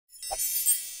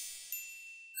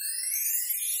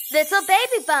Little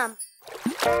baby bum.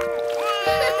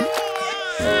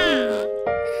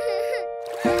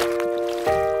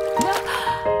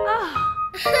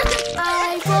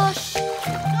 I wash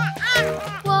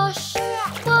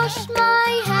my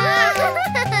hair.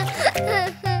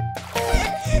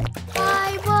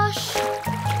 I wash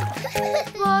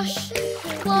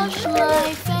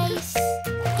my face.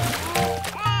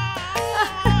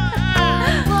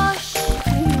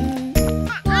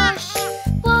 I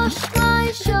wash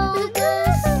my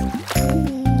shoulders.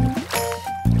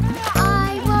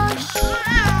 I wash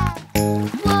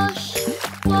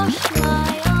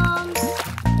my arms.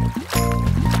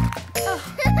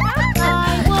 I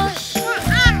wash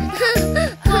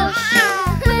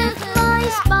with my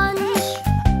sponge.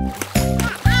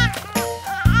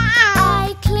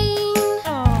 I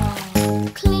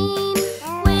clean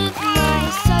with my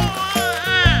soap.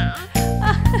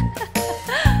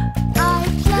 I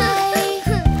play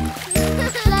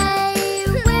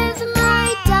with my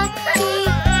ducky.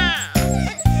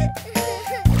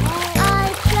 I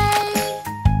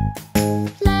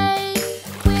play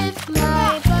with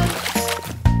my boat.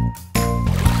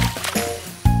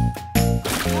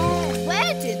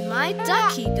 Where did my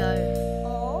ducky go?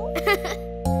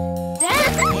 There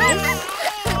it is.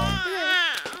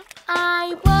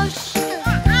 I wash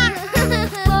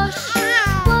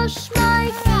my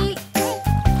feet.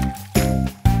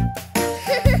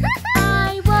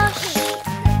 I wash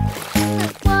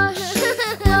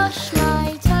my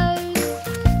toes.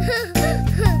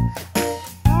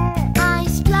 I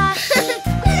splash, splish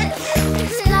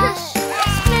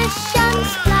and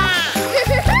splash.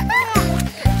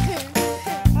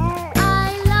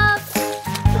 I love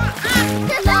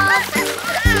to bath.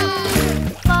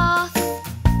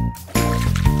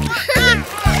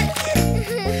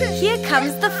 Here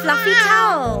comes the fluffy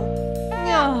towel.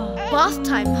 Bath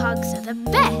time hugs are the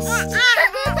best.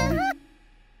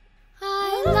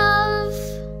 I love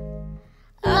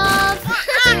to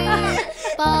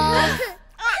bath.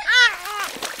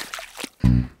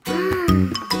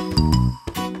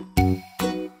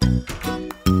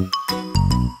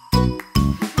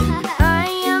 I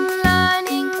am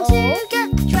learning to get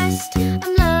dressed.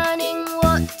 I'm learning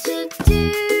what to do.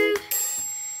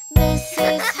 This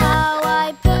is how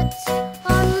I put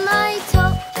on my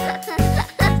top.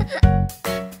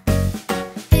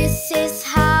 This is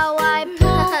how I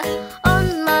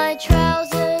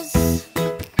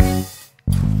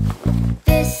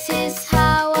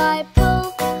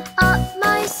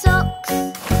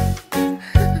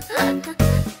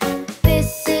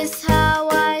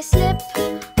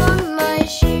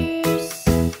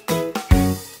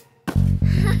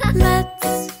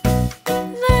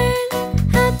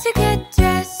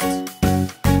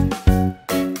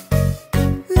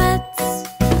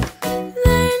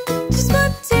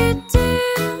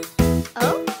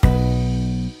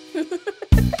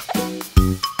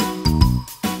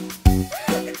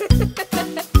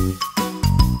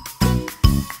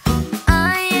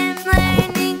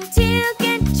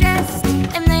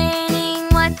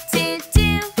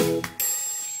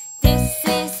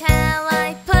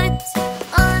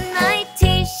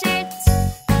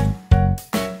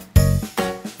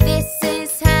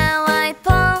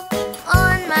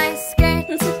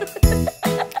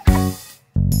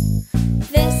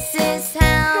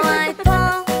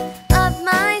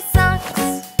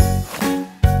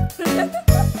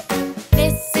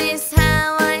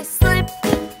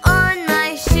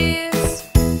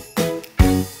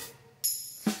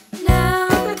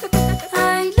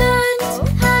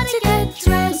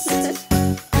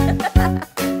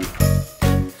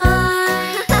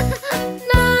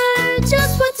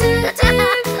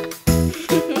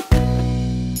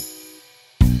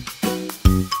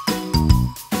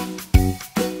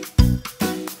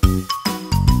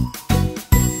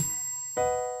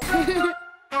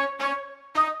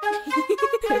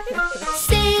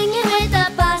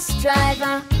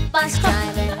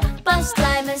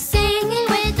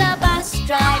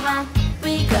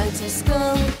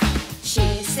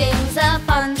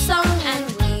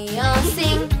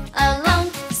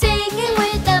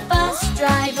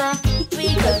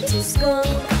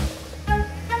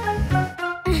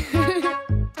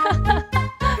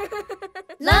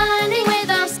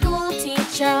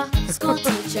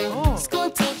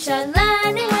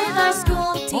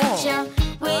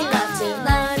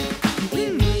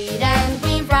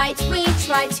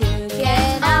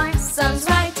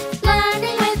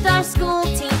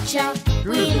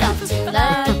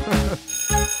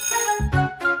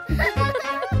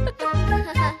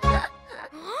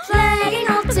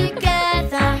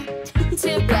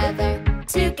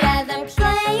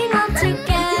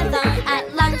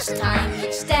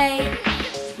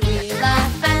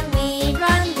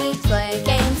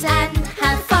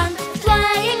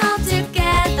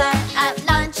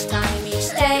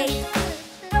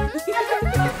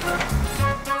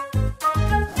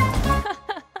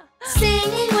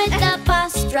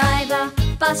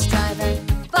bus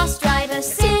driver,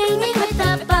 singing with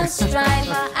the bus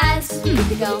driver as we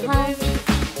go home.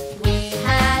 We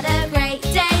had a great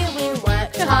day, we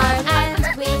worked hard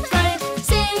and we cried,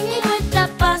 singing with the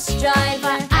bus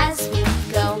driver as we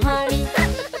go home.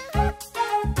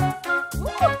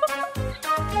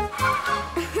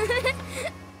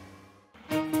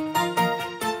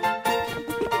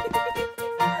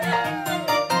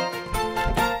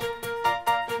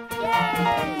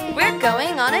 We're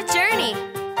going on a journey.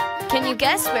 Can you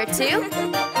guess where to?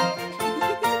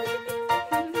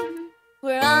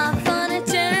 We're off on a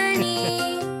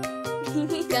journey,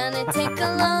 gonna take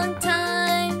a long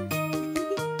time.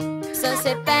 So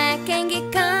sit back and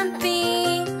get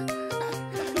comfy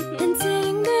and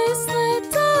sing this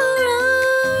little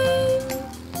rhyme.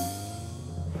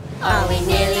 Are we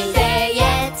nearly there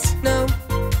yet? No.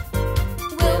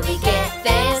 Will we get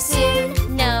there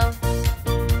soon? No.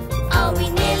 Are we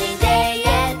nearly there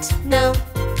yet? No.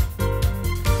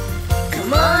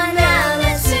 Come on now,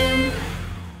 let's zoom.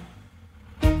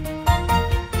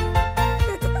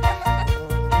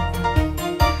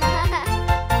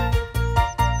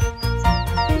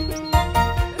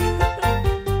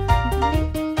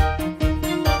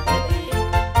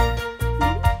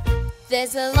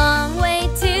 There's a long way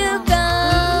to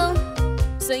go,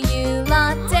 so you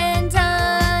lot and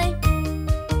I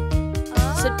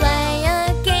should play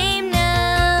a game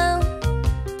now.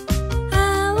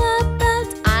 How about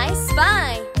I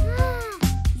spy?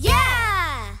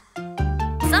 Yeah!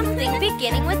 Something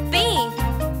beginning with B.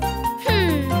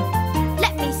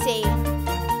 Let me see.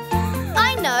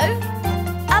 I know.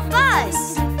 A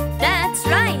bus. That's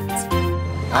right.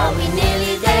 Are we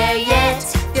nearly there yet?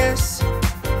 Yes.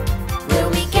 Will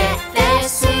we get there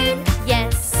soon?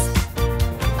 Yes.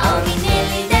 Are we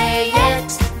nearly there yet?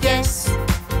 Yes.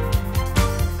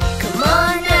 Come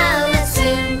on now, let's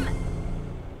zoom.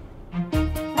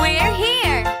 We're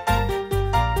here.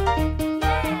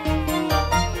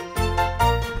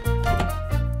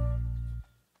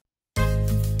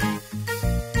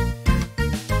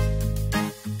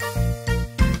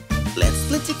 Let's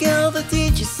play together, the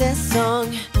teacher says song.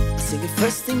 I'll sing it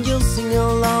first and you'll sing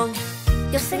along.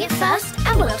 You'll sing it first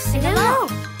and we'll sing along.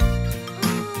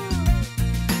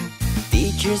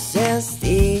 Teacher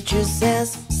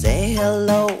says, say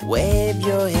hello, wave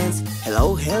your hands.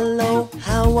 Hello, hello,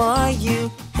 how are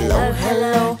you? Hello,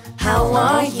 hello, how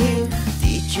are you?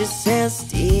 Teacher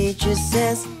says,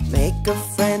 make a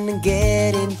friend and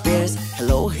get in pairs.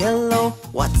 Hello, hello,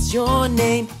 what's your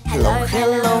name? Hello,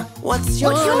 hello, what's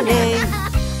your name?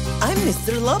 I'm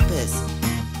Mr. Lopez.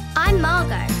 I'm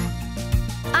Margot.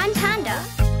 I'm Panda.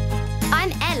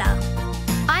 I'm Ella.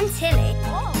 I'm Tilly.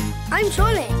 I'm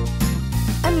Trolley.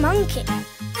 I'm Monkey.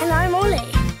 And I'm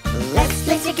Ollie. Let's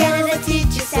play together, the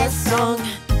teacher says song.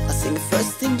 I'll sing it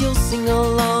first and you'll sing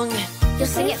along. You'll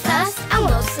sing it first and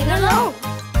we'll sing along.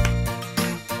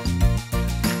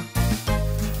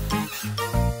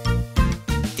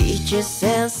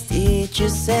 Teacher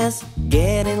says,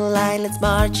 get in line, let's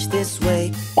march this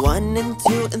way. 1 and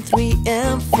 2 and 3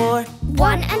 and 4.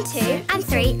 1 and 2 and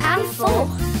 3 and 4.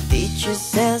 Teacher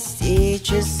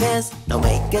says, now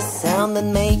make a sound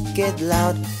and make it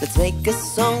loud. Let's make a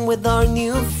song with our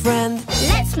new friend.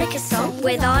 Let's make a song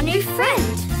with our new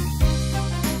friend.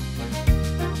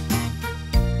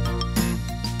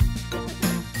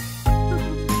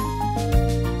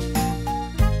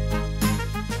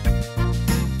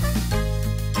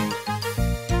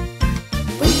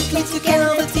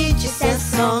 Together, the teacher says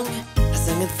song. I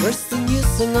sang it first and you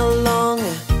sing along.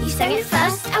 You sang it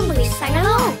first and we sang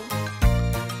along.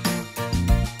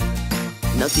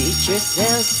 Now teacher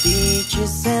says,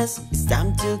 it's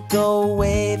time to go,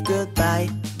 wave goodbye.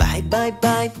 Bye, bye,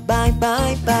 bye, bye,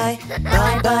 bye, bye.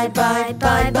 Bye, bye, bye,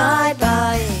 bye, bye,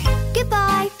 bye.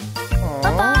 Goodbye.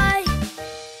 Bye-bye.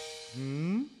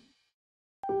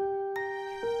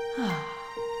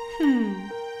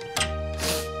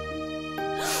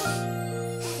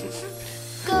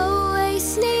 Go away,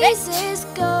 sneezes,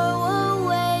 go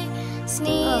away.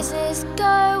 Sneezes, go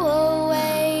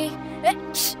away.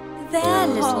 There,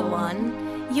 little one.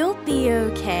 You'll be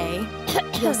okay.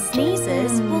 Your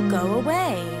sneezes will go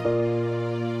away.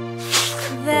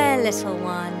 There, little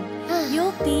one.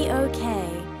 You'll be okay.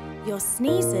 Your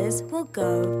sneezes will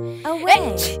go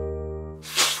away.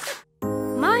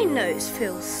 My nose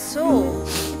feels sore.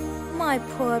 My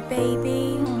poor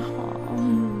baby.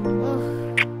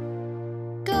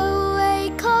 Go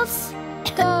away, cough,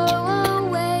 go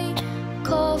away.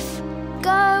 Cough,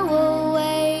 go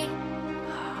away.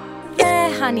 There,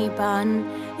 honey bun.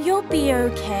 You'll be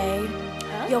okay.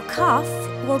 Your cough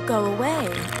will go away.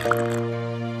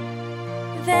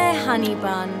 There, honey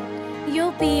bun.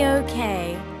 You'll be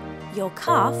okay. Your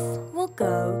cough will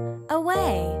go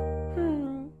away.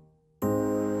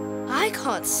 I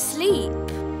can't sleep.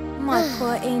 My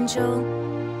poor angel,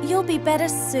 you'll be better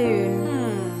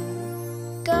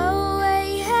soon. Go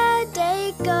away,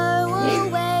 headache, go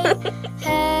away.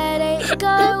 Headache,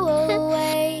 go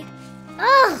away.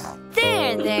 Oh,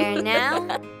 there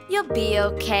now. You'll be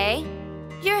okay.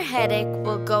 Your headache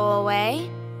will go away.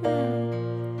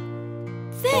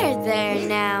 There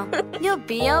now. You'll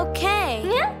be okay.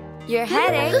 Your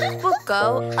headache will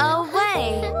go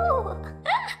away.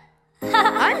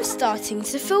 I'm starting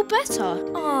to feel better.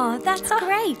 Oh, that's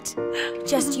great.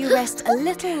 Just you rest a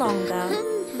little longer.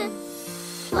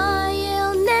 My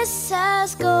illness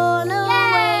has gone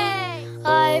away.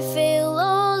 I feel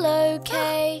all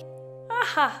okay.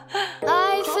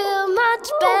 I feel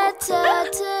much better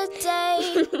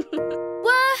today.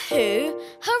 Woohoo!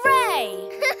 Hooray!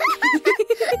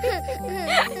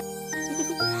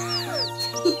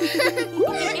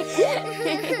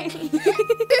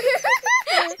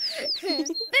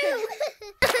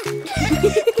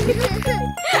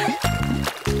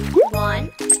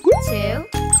 One, 2,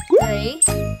 3,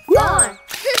 4.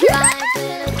 5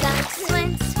 little ducks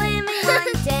went swimming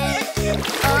one day,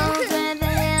 over the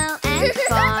hill and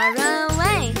far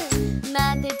away.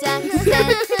 Mother duck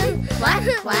said, quack,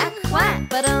 quack, quack,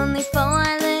 but only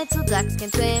 4 little ducks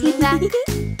came swimming back.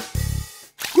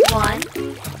 1,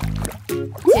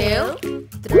 2,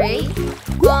 3,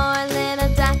 4 little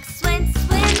ducks went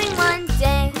swimming one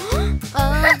day,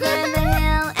 over the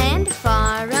hill and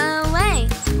far away.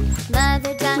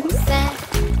 Mother duck said,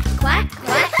 quack,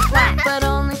 quack, quack, but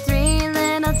only 3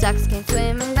 little ducks came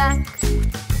swimming back.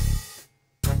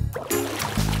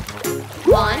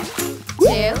 1, 2,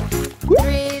 3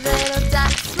 little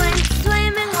ducks went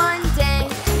swimming one day,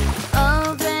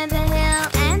 over the hill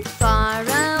and far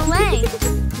away.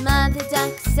 Mother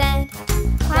duck said,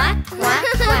 quack, quack,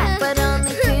 quack, but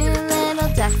only 2 little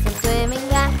ducks came swimming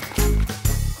back.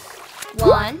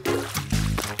 1, 2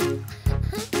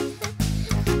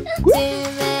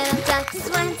 little ducks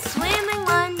went swimming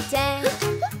one day,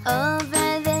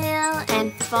 over the hill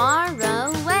and far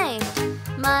away.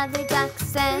 Mother duck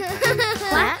said,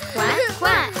 quack, quack,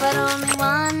 quack, but only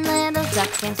 1 little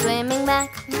duck came swimming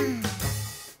back.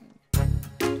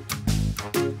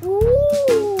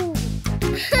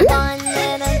 One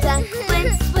little duck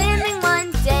went swimming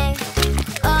one day,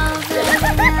 over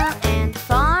the hill and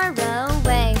far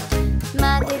away.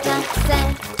 Mother duck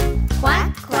said,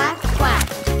 quack, quack, quack,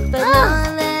 but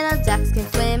no little ducks came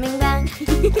swimming back.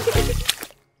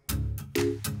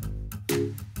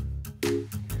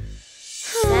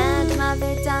 Sad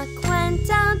mother duck went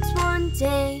out one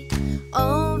day,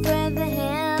 over the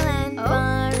hill and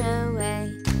far away.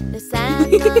 The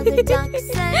sad mother duck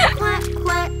said, quack,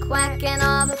 quack, quack, and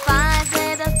all the 5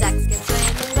 little ducks came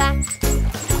swimming back.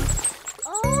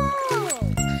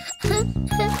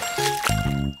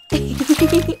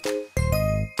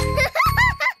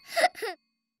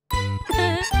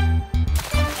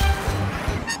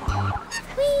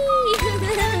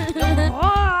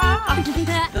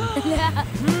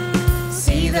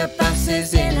 See the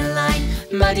buses in a line,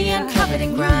 muddy and covered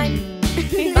in grime.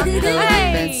 Buckle up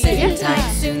and sit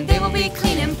tight, soon they will be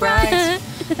clean and bright.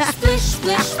 Splish,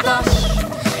 splish, splosh,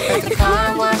 at the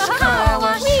car wash, car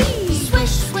wash.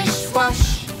 Swish, swish,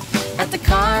 wash, at the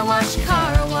car wash,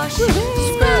 car wash.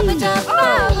 Scrub it up,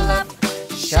 bubble up,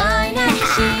 shine and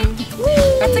sheen.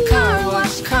 At the car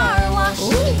wash,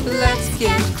 let's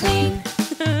get clean.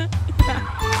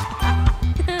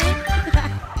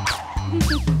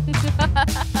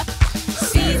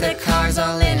 See the cars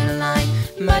all in a line,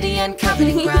 muddy and covered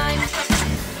in grime.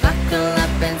 Buckle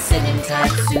up and sit in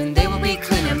tight, soon they will be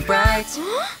clean and bright.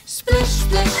 Splish,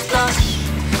 splish, splash,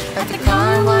 at the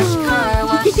car wash, car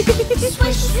wash.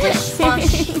 Swish, swish,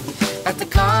 wash, at the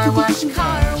car wash,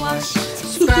 car wash.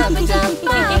 Scrub it up,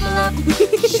 bubble up,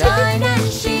 shine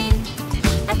and sheen.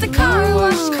 At the car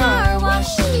wash,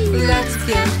 let's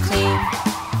get clean.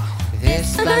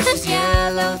 This bus is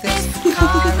yellow, this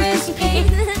car is pink.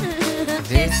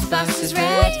 This bus is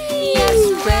red,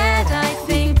 yes, red I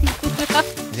think.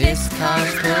 This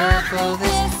car's purple,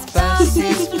 this bus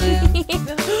is blue.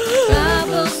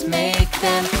 Bubbles make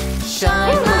them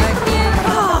shine like new.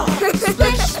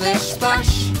 Splish, splish,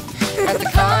 splash, at the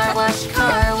car wash,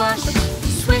 car wash.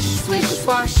 Swish, swish,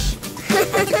 wash,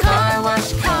 at the car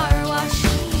wash, car wash.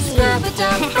 Scrub it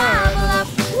up, bubble up,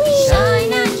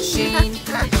 shine and sheen.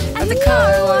 At the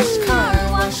car wash,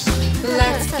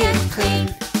 let's get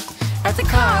clean. At the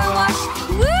car wash,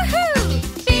 woohoo!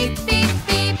 Beep, beep,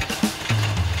 beep,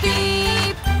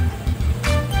 beep.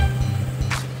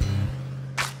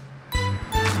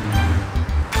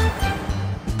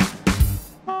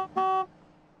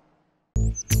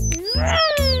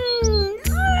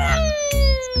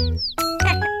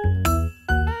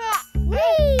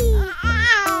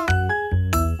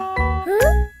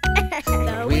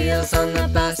 wheels on the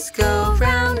bus go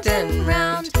round and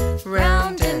round,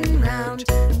 round and round,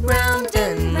 round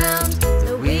and round.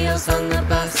 The wheels on the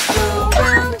bus go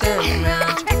round and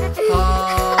round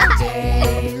all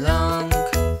day long.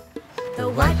 The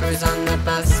wipers on the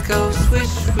bus go swish,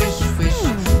 swish, swish,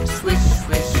 swish,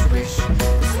 swish, swish,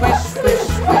 swish, swish,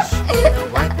 swish. The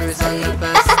wipers on the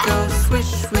bus go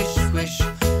swish, swish, swish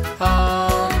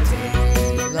all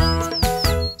day long.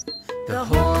 The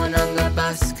horn on the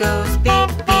bus goes beep,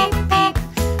 beep, beep,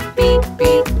 beep,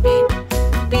 beep, beep,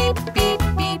 beep, beep,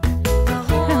 beep. The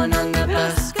horn on the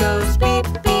bus goes beep,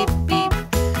 beep, beep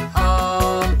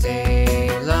all day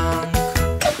long.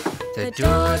 The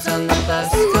doors on the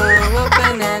bus go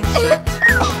open and shut,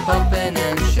 open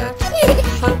and shut,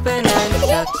 open and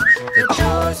shut. The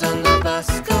doors on the bus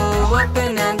go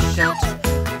open and shut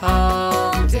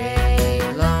all day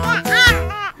long.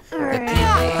 The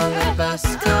people on the bus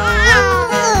go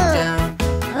up and down,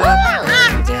 up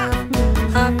and down,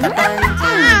 up and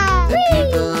down. The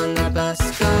people on the bus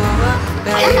go up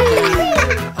and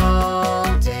down all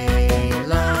day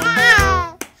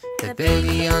long. The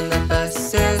baby on the bus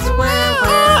says wah,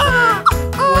 wah,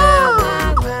 wah,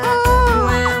 wah, wah,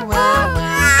 wah, wah,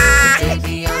 wah. The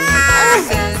baby on the bus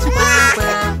says wah,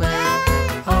 wah,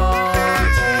 wah all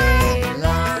day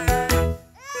long.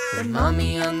 The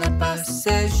mommy on the bus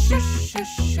says shush,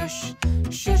 shush, shush,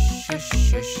 shush, shush,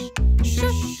 shush,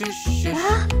 shush, shush, shush.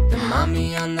 The mommy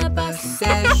on the bus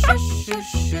says shush,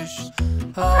 shush, shush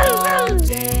all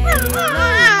day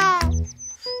long.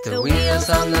 The wheels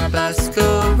on the bus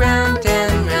go round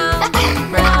and round,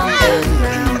 round and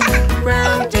round,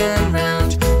 round and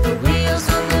round. The wheels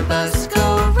on the bus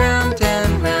go round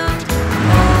and round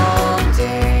all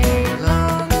day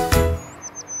long.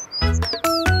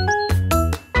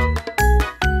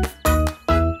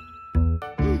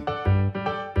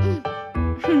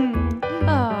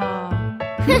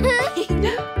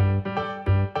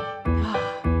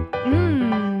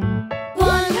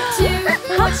 One, two,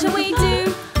 what shall we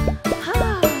do?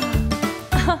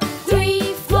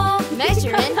 3, 4,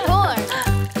 measure and pour.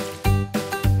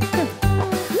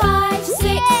 5,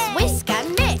 6, whisk and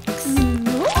mix.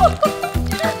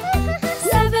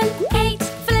 7, 8,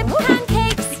 flip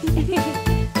pancakes.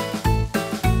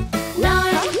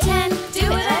 9, 10, do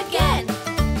it again.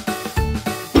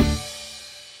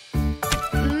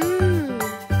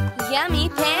 Yummy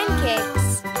pancakes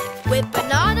with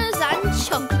bananas and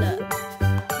chocolate.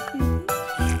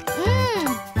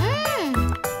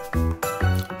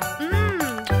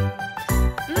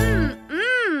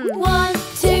 One,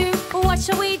 two, What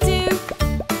shall we do?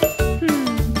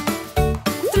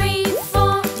 3,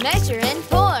 4, Measure and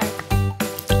pour.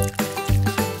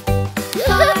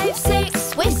 5,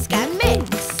 6, Whisk and mix.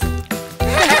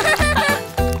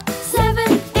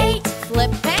 7, 8,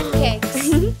 Flip pancakes.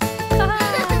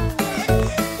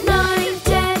 9,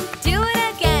 10. Do it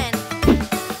again.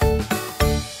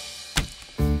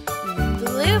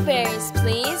 Blueberries,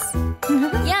 please.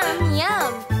 Yum,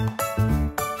 yum.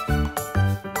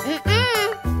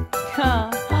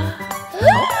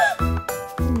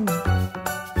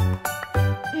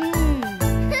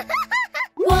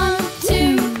 One,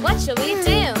 two, What shall we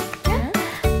do?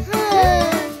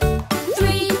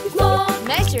 3, 4,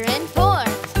 Measure and pour.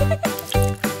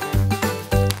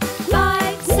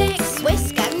 5, 6,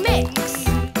 Whisk and mix.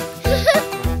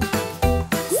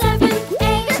 7,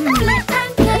 8, flip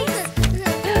pancakes.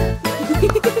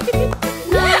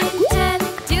 9, 10.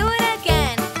 Do it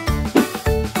again.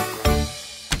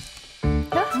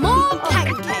 More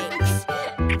pancakes.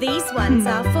 These ones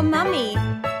are for Mummy.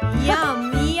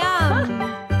 Yum, yum.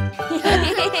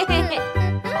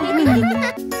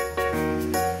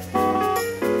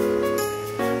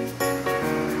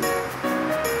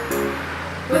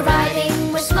 We're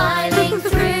riding, we're smiling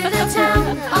through the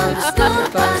town on the school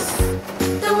bus.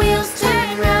 The wheels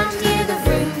turn round, hear the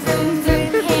vroom, vroom,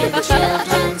 vroom. Hear the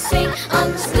children sing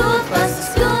on the school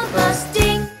bus,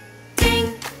 ding,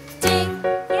 ding, ding.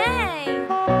 Yay!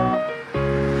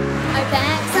 Our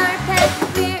bags are packed,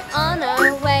 we're on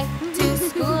our way to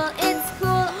school. It's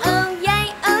cool, oh yay,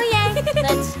 oh yay!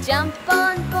 Let's jump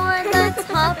on board, let's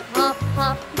hop, hop,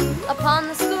 hop upon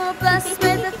the school bus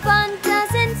where the fun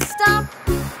doesn't stop.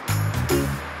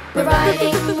 We're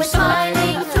riding, we're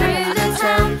smiling through the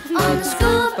town on the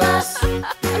school bus.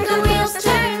 The wheels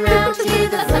turn round, hear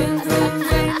the vroom, vroom,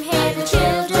 vroom. Hear the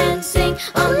children sing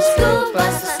on the school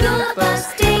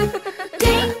bus, ding,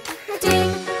 ding,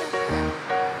 ding.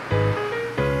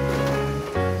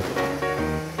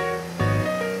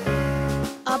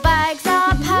 Our bags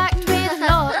are packed with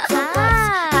lots of books.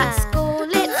 At school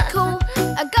it's cool,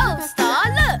 a gold star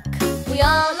look. We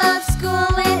all love school,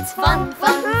 it's fun,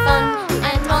 fun, fun.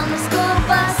 And on the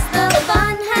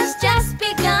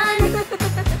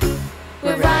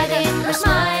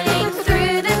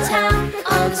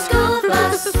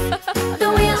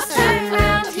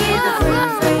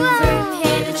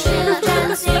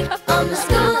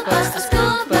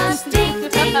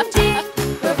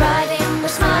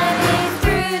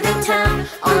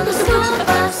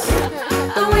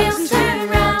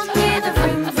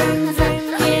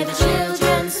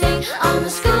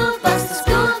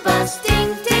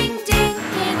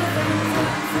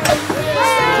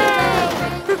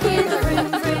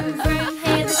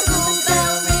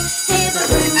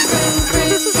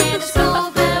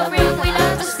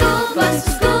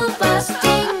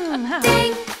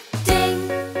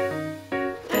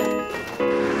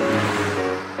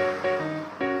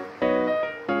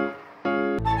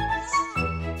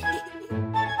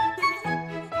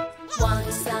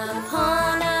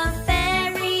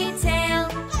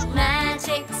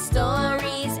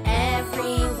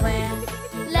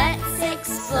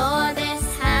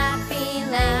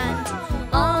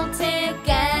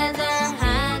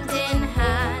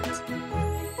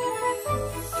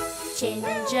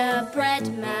Gingerbread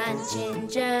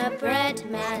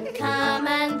man, come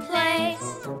and play,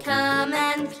 come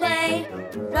and play.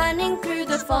 Running through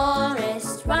the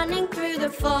forest,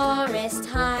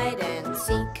 hide and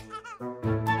seek.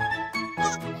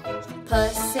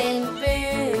 Puss in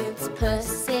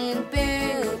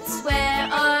boots, where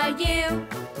are you?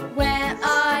 Where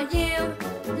are you?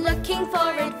 Looking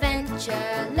for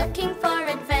adventure,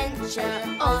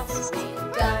 off we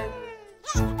go.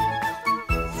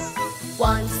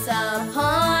 Once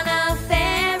upon a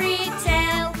fairy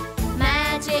tale,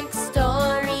 magic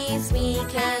stories we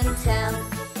can tell.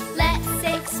 Let's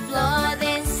explore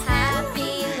this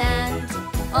happy land,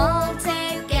 all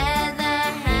together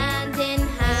hand in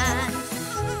hand.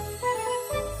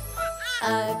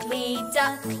 Ugly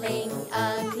duckling,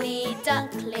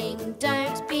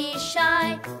 don't be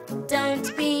shy,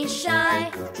 don't be shy.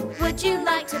 Would you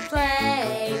like to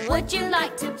play? Would you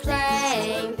like to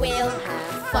play? We'll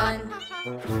have fun.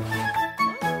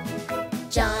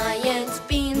 Giant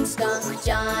beanstalk,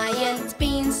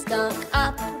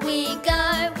 up we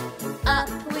go,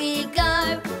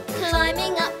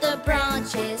 climbing up the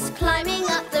branches,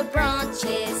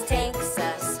 takes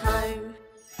us home.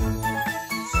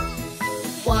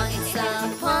 Once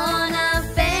upon a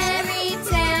fairy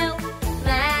tale,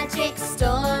 magic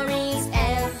stories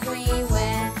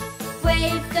everywhere.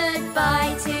 Wave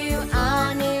goodbye to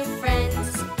our new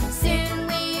friends, soon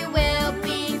we will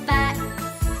be back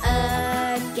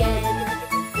again.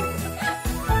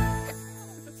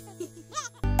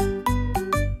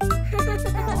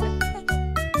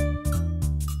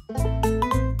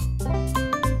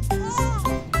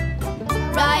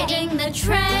 Riding the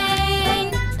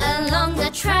train along the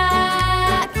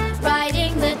track,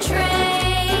 riding the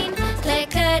train,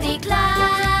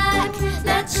 clickety-clack.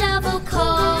 Let's shovel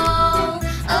coal,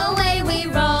 away we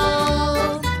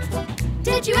roll.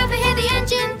 Did you ever hear the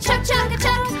engine chuck, chuck,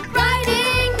 chuck?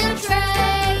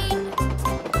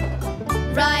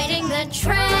 Riding the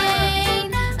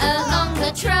train along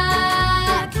the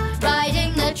track,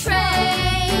 riding the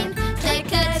train,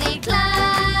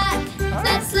 clickety-clack.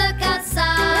 Let's look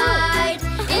outside,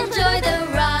 enjoy the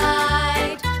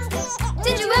ride.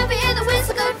 Did you ever hear the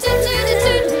whistle go toot, toot,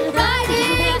 toot?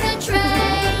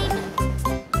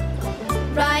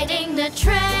 Riding the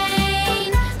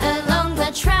train along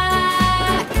the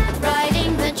track,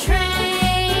 riding the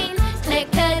train,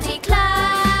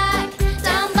 clickety-clack.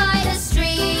 Down by the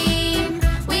stream,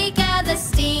 we gather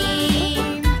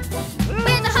steam.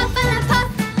 With a huff and a puff,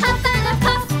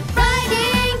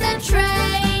 riding the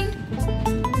train.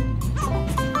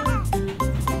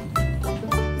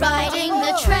 Riding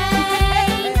the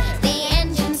train, the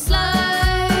engine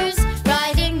slows.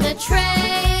 Riding the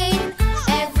train,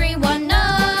 everyone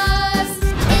knows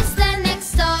it's the next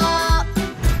stop.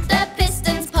 The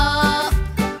pistons pop.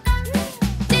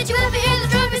 Did you ever hear the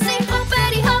driver say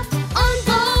hoppity hop on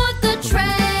board the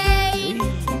train?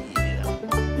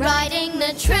 Riding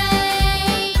the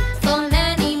train for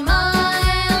many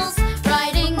miles.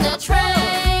 Riding the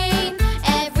train,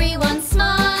 everyone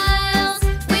smiles.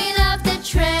 We love the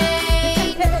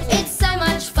train, it's so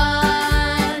much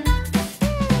fun.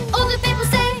 All the people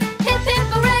say hip hip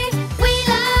hooray. We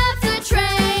love the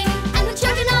train, and the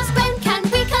children ask when can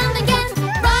we come again?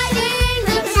 Riding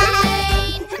the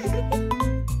train.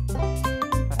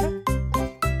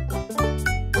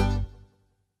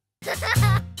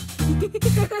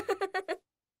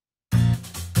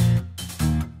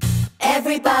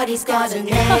 Everybody's got a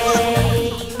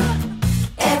name.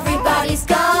 Everybody's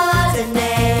got a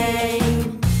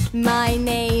name. My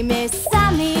name is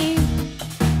Sammy.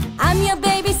 I'm your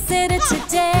babysitter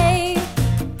today.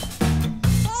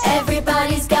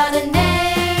 Everybody's got a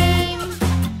name.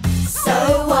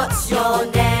 So what's your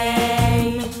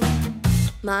name?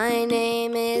 My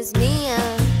name is Mia,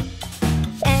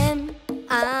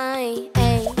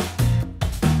 M-I-A.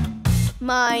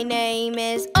 My name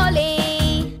is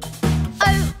Ollie.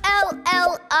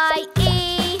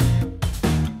 O-L-L-I-E.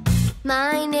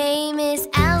 My name is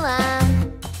Ella,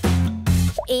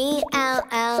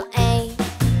 E-L-L-A.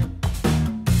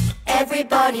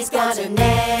 Everybody's got a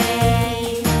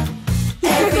name.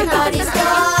 Everybody's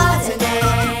got a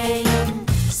name.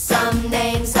 Some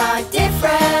names are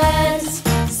different.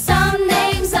 Some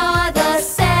names are the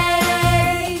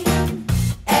same.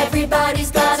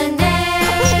 Everybody's got a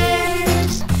name.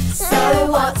 So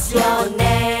what's your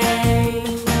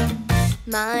name?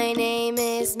 My name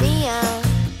is Mia,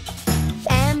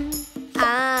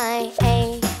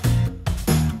 M-I-A.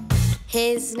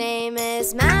 His name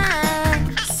is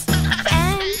Max,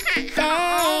 M-A-X.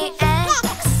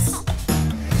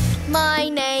 My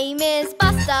name is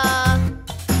Buster.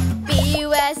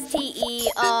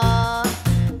 B-U-S-T-E-R.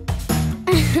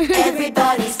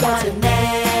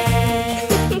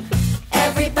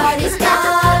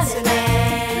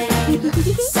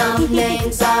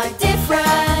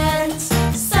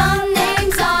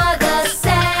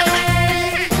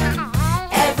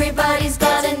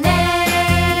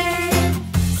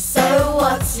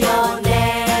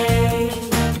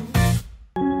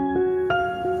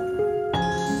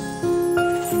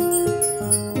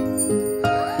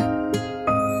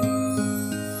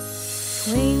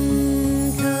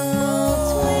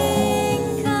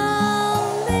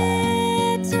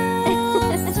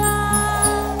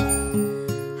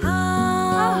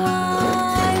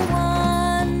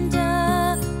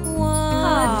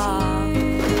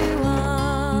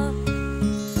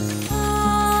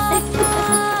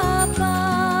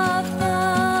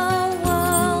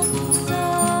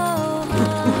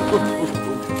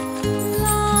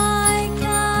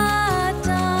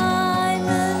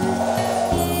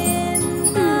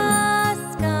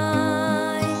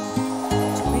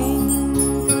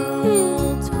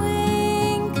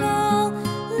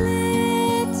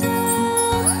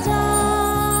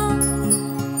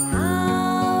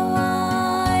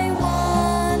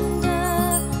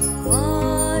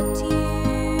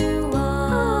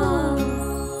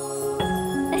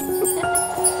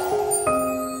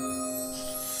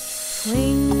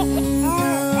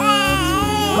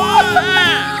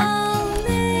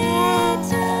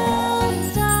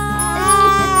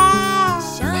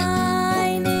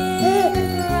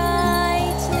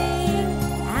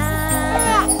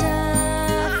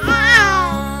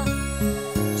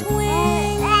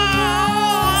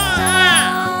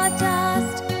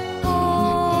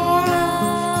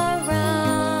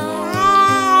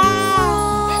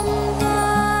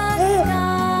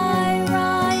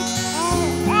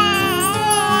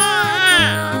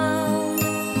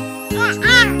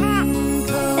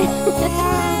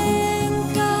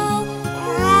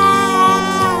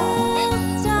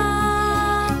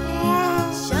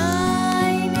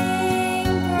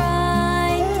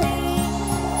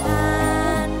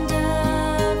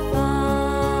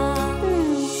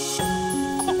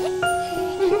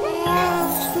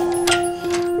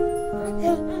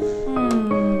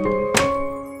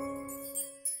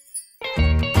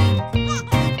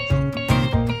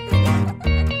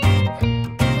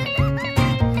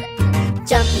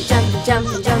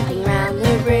 jumping, jumping round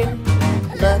the room.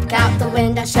 Look out the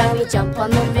window, shall we jump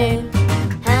on the moon?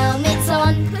 Helmets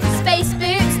on, space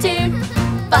boots too.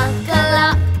 Buckle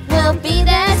up, we'll be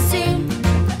there soon.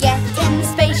 Get in the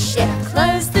spaceship,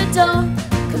 close the door.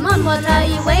 Come on, what are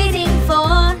you waiting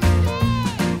for?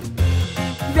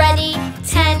 Ready,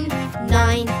 10,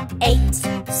 9, 8,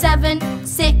 7,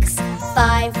 6,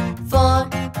 5, 4,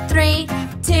 3,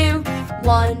 2,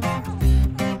 1.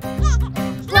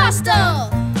 Blast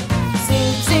off!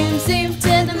 Zoom, zoom, zoom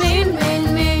to the moon, moon,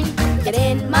 moon. Get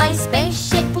in my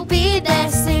spaceship, we'll be there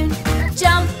soon.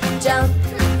 Jump, jump,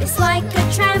 it's like a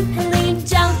trampoline.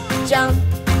 Jump, jump,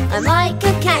 I'm like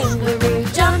a kangaroo.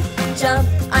 Jump, jump,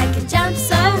 I can jump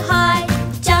so high.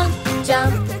 Jump,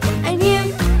 jump, and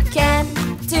you can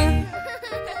too.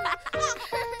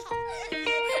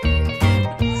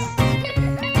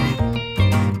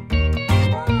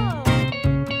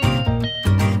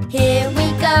 Here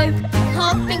we go,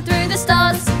 hopping through the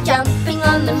stars, jumping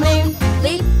on the moon,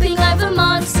 leaping over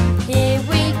Mars. Here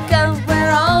we go,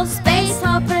 we're all space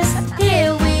hoppers.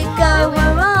 Here we go,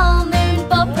 we're all moon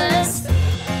boppers.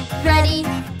 Ready,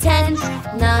 10,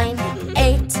 9,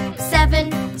 8,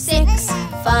 7, 6,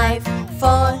 5,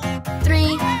 4,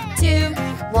 3, 2,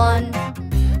 1.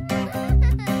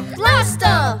 Blast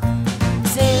off!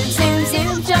 Zoom, zoom,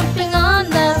 zoom, jumping on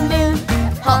the moon.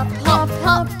 Hop, hop,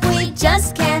 hop, we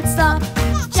just can't stop.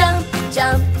 Jump,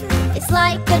 jump, it's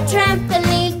like a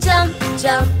trampoline. Jump,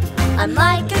 jump, I'm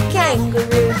like a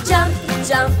kangaroo. Jump,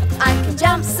 jump, I can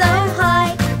jump so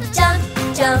high. Jump,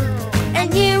 jump,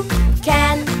 and you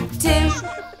can too.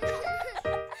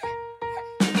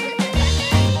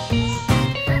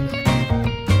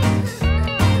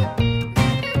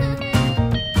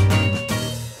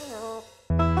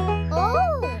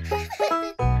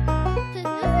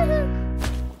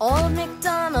 Old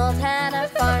MacDonald had a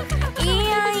farm,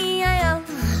 E-I-E-I-O.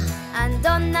 And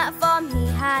on that farm he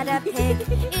had a pig,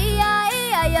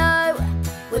 E-I-E-I-O.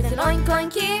 With an oink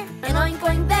oink here, an oink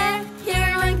oink there, here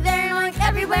an oink, there an oink,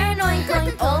 everywhere an oink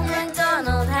oink. Old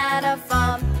MacDonald had a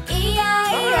farm,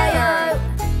 E-I-E-I-O.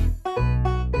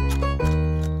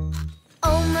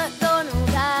 Old MacDonald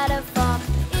had a farm,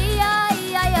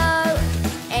 E-I-E-I-O.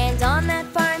 And on that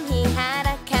farm he had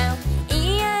a cow,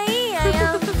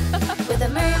 E-I-E-I-O. With a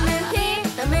moo moo here,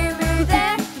 a moo moo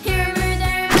there, here a moo,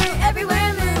 there a moo, everywhere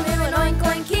a moo moo. An oink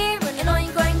oink here, an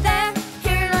oink oink there,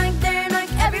 here an oink, there an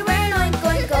oink, everywhere an oink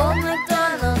oink. Old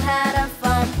MacDonald had a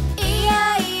farm,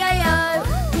 E-I-E-I-O.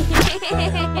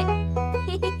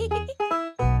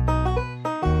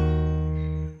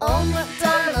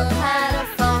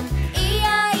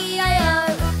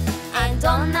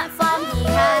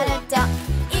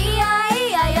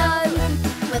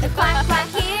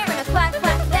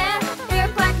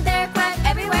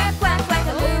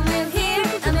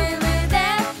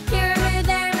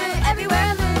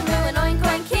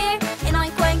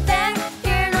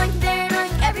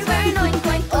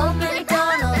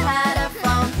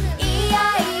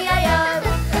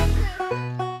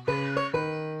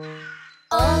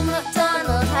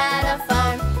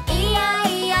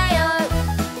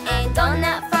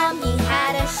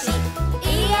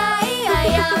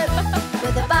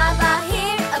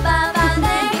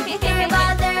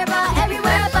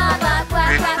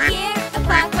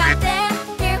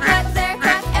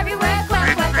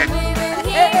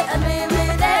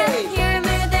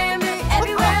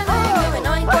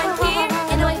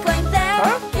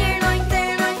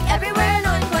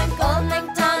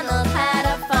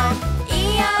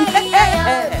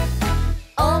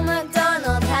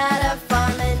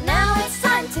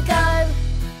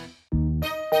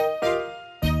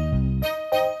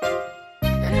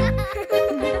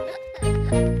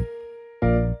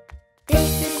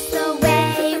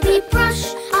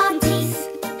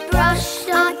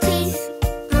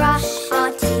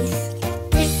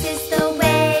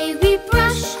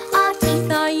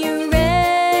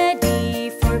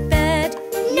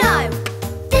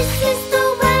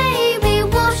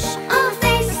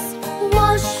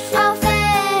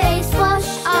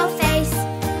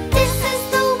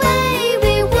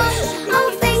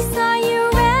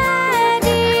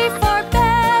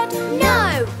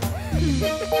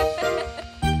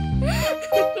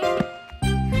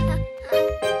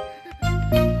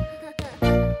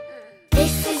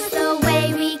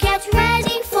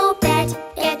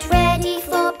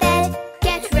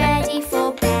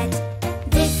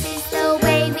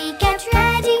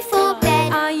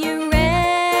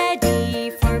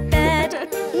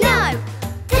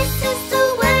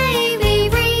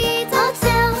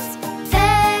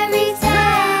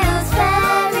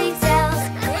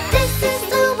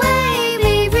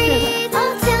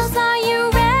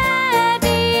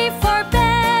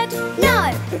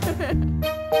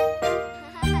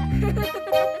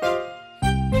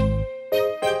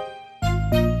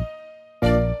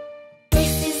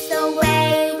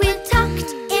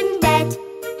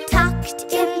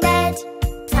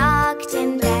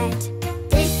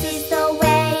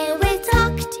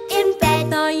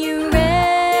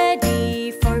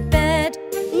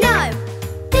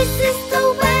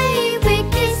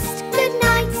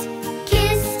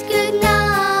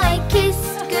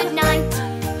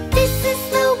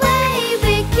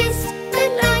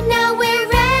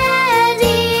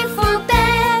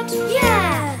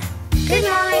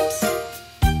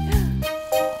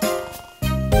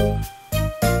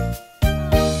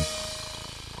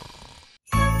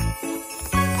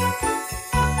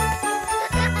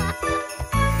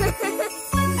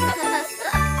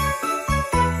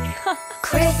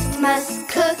 Christmas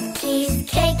cookies,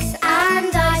 cakes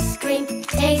and ice cream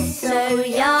taste so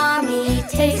yummy,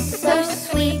 taste so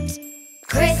sweet.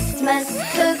 Christmas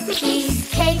cookies,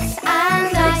 cakes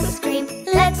and ice cream.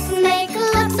 Let's make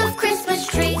lots of Christmas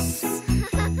treats.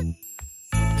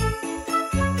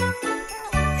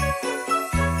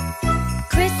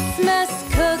 Christmas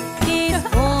cookies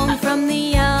warm from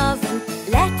the oven.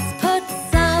 Let's put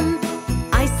some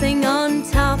icing on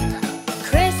top.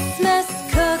 Christmas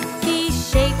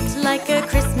cookies shaped like a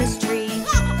Christmas tree.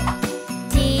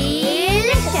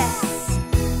 Delicious!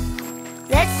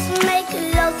 Let's make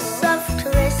lots of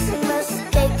Christmas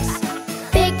cakes.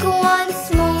 Big ones,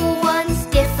 small ones,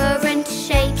 different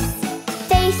shapes.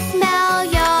 They smell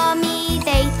yummy,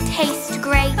 they taste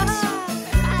great.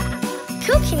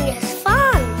 Cooking is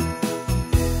fun!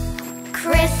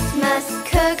 Christmas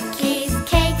cookies,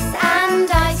 cakes and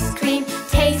ice cream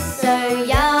taste so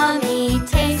yummy,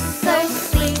 taste so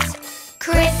sweet.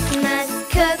 Christmas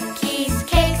cookies,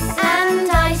 cakes and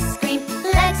ice cream.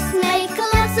 Let's make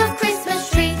lots of Christmas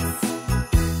treats.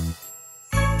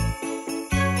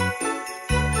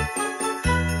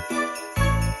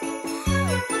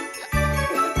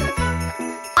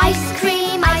 Ice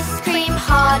cream,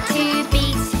 hard to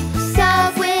beat.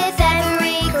 Serve with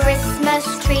every Christmas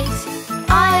treat.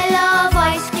 I love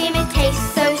ice cream, it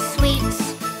tastes so sweet.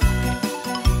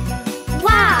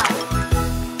 Wow!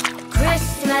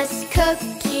 Christmas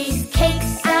cookies,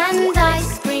 cakes and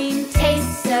ice cream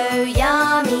taste so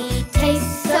yummy,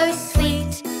 taste so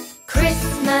sweet.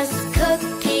 Christmas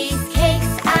cookies,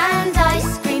 cakes and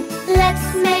ice cream.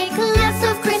 Let's make lots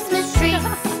of Christmas treats.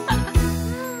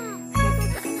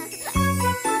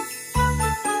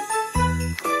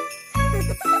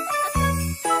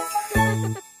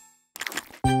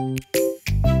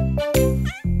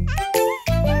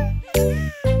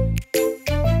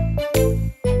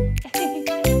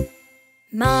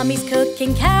 Mommy's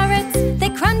cooking carrots, they're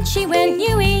crunchy when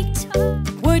you eat.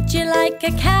 Would you like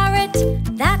a carrot?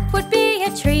 That would be a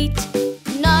treat.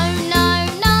 No, no,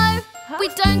 no, we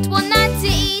don't want that to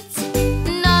eat.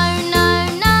 No, no,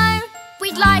 no,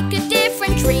 we'd like a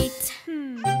different treat.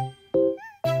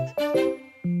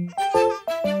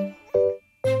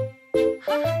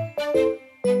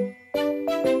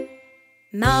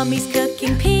 Mommy's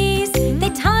cooking peas,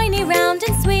 they're tiny, round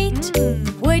and sweet.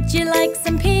 Would you like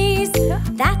some peas?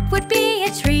 That would be a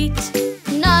treat.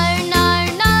 No, no,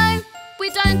 no, we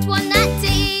don't want that to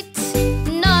eat.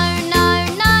 No, no,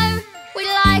 no, we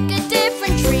like a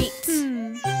different treat.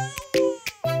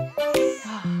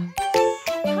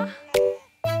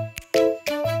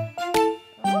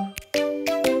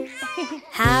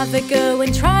 Have a go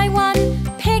and try one.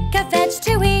 Pick a veg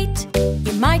to eat.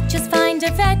 You might just find a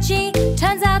veggie,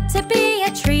 turns out to be a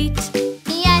treat.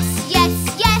 Yes, yes,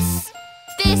 yes,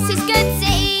 this is good to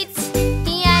eat.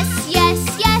 Yes, yes,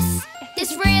 yes,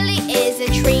 this really is a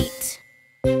treat.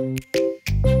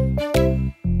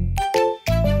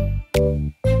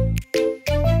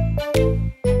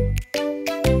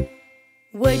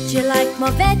 Would you like more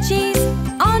veggies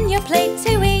on your plate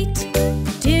to eat?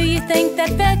 Do you think that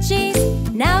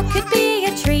veggies now could be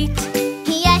a treat?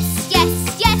 Yes, yes,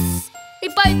 yes, we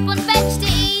both want veg to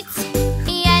eat.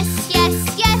 Yes, yes,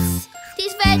 yes,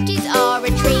 these veggies are a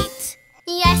treat.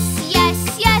 Yes, yes,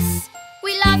 yes,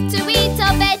 we love to eat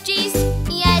our veggies.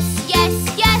 Yes, yes,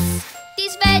 yes,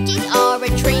 these veggies are a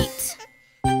treat.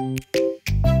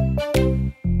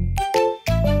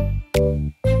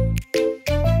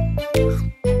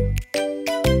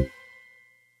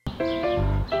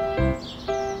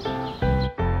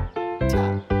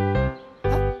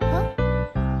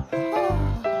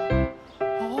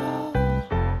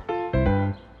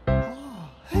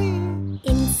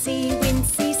 Incy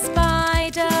wincy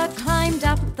spider climbed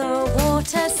up the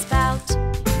water spout.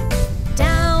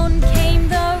 Down came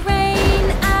the rain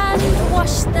and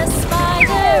washed the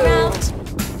spider out.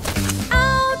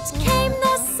 Out came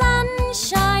the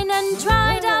sunshine and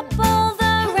dried up all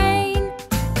the rain.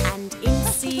 And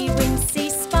Incy wincy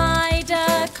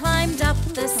spider climbed up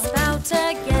the spout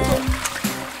again.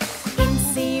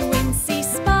 Incy wincy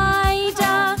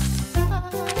spider,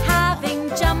 having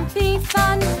jumpy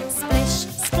fun. Splish,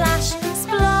 splash,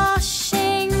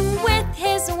 splashing with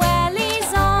his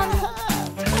wellies on.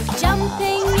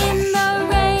 Jumping in the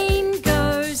rain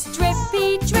goes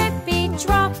drippy, drippy,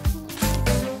 drop.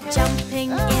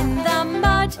 Jumping in the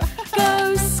mud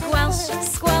goes squelch,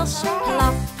 squelch,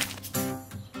 plop.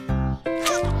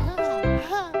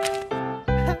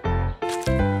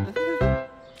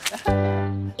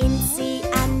 Incy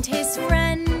and his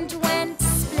friend went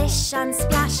splish and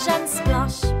splash and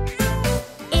splosh.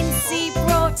 Incy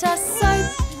brought a soap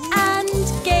and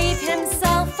gave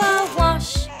himself a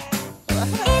wash.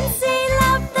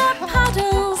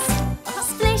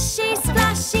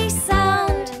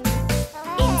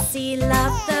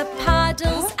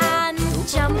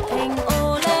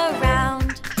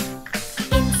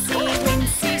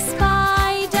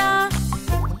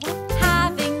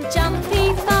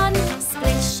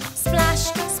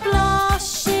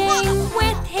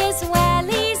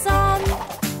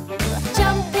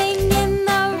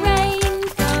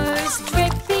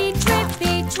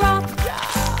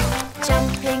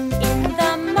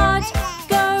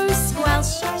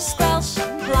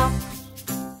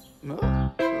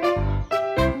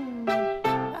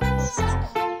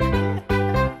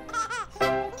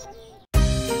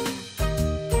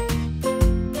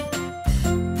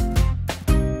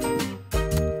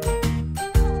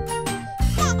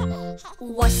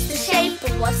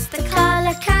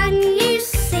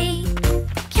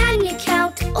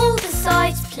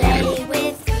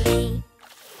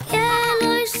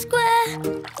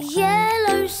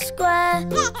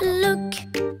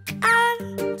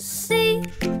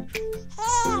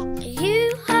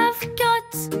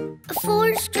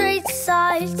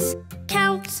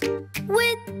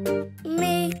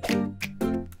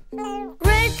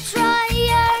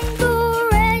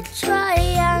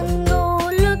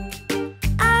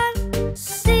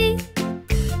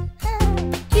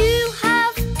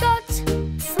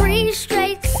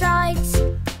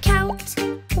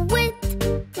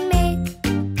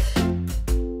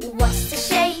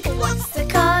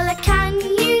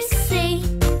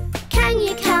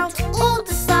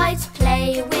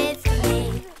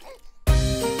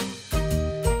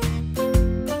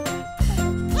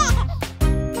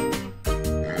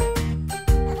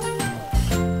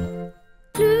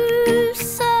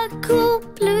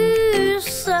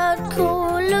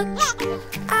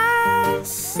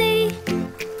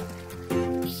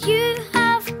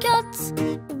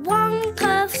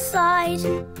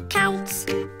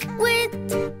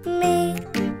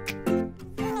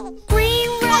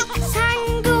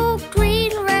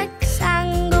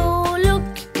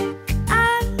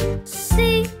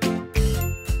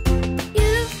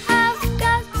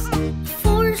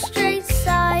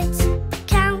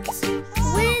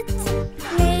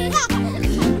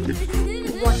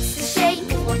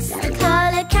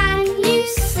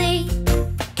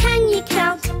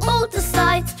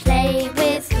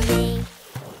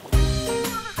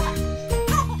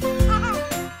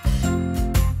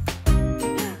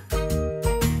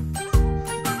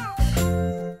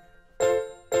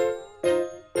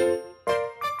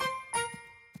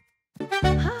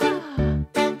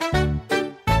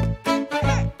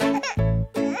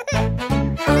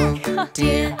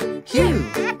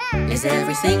 Is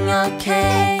everything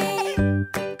okay?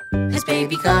 Has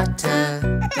baby got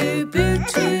a boo-boo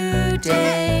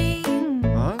today?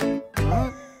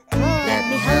 Let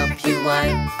me help you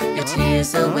wipe your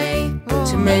tears away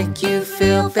to make you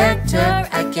feel better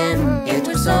again. It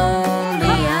was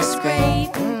only a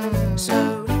scrape,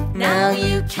 so now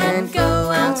you can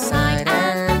go outside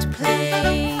and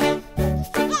play.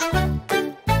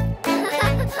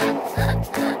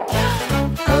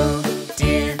 Oh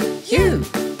dear you,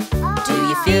 do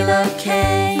you feel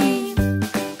okay?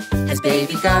 Has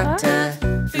baby got a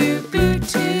boo-boo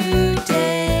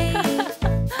today?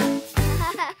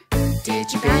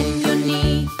 Did you bend your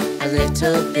knee a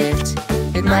little bit?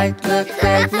 It might look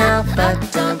red now, but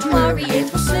don't worry,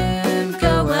 it will soon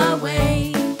go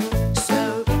away.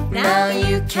 So now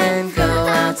you can go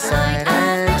outside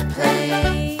and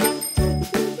play.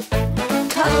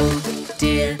 Oh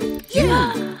dear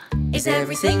you, is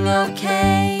everything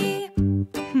okay?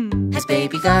 Has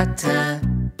baby got a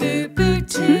boo-boo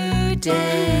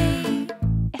today?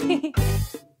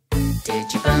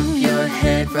 Did you bump your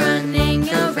head running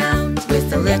around?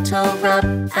 With a little rub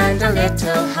and a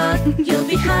little hug, you'll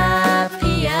be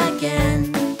happy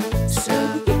again. So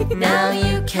now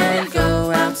you can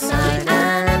go outside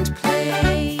and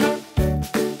play.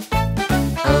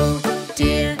 Oh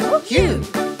dear you,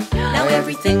 now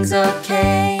everything's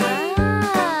okay.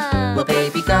 Well,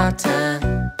 baby got a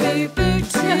boo-boo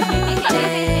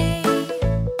today.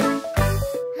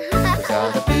 With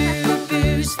all the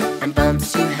boo-boos and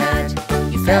bumps you had,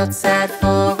 you felt sad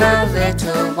for a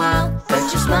little while, but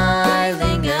you're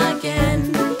smiling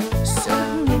again. So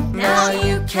now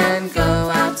you can go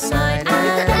outside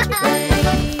and play.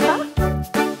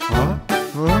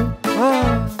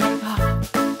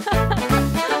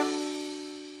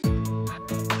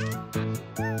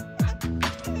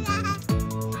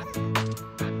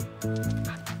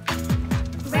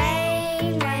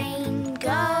 Rain, rain,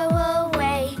 go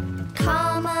away.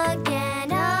 Come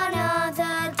again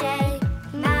another day.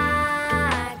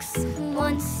 Magic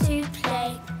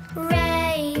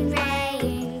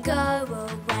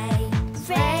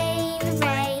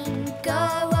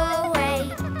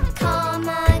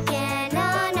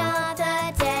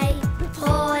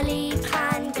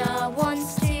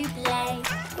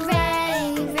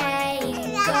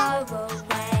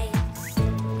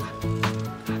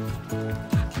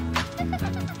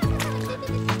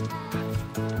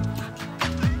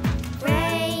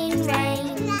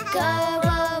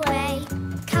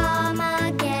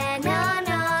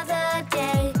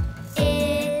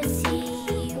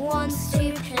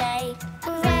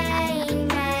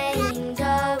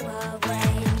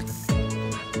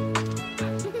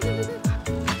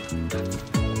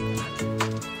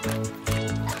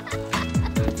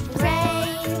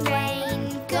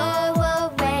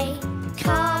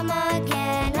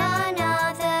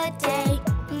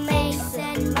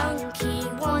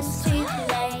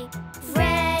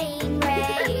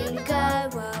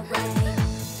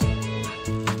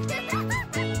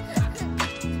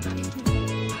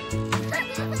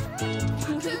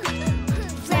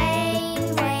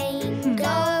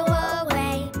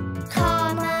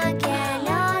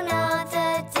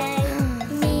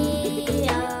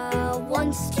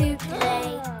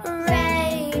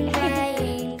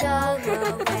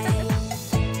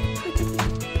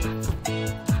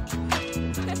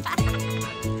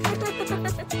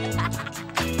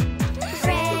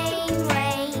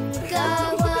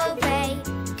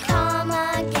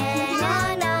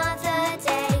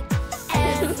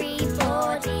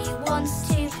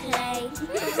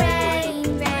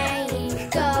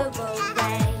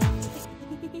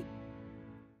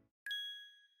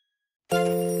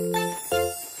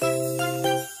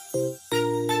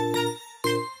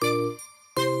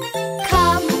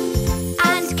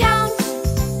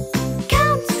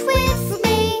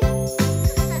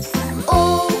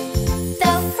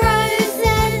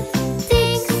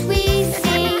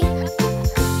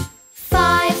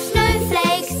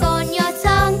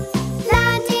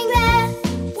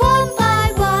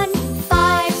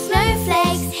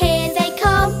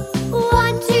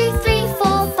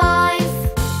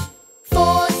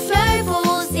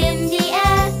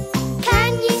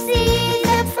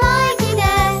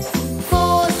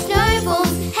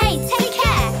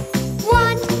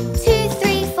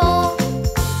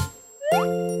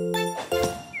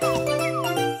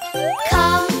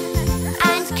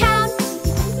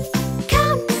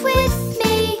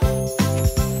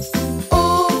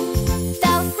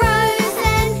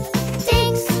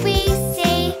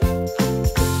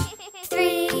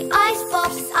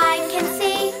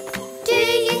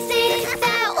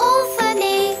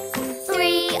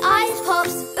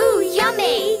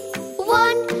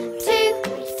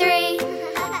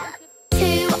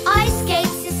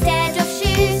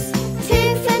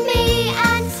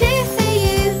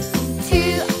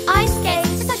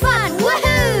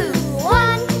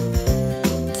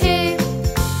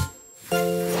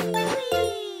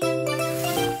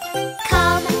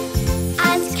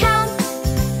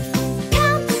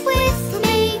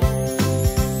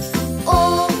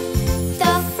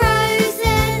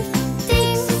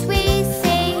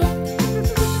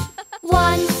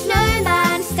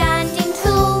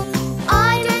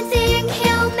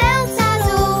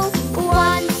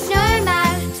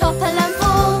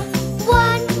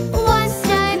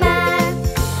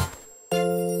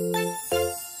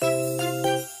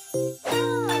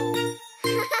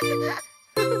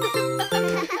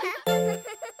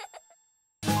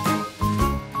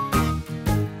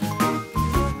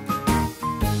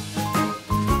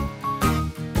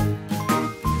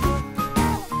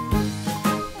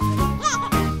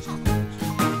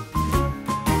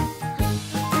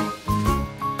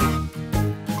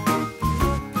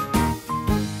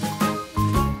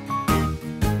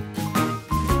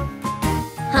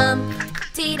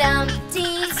Humpty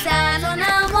Dumpty sat on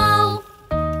a wall.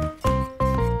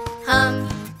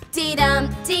 Humpty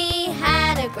Dumpty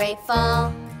had a great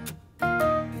fall.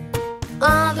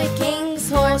 All the king's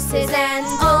horses and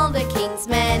all the king's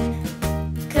men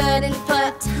couldn't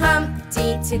put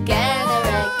Humpty together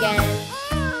again.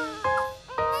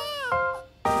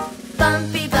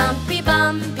 Bumpy, bumpy,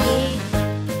 bumpy,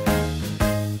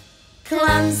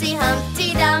 clumsy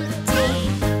Humpty Dumpty.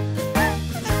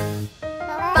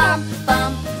 Bump,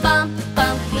 bump, bump,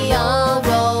 bump, we all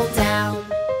roll down.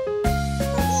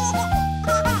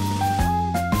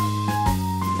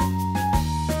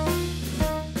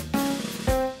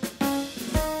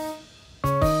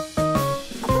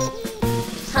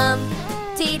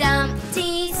 Humpty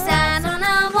Dumpty sat on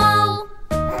a wall.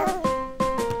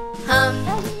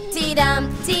 Humpty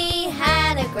Dumpty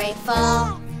had a great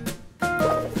fall.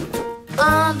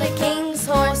 All the king's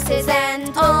horses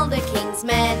and all the king's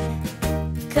men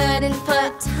couldn't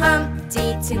put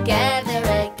Humpty together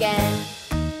again.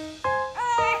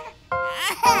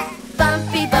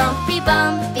 Bumpy, bumpy,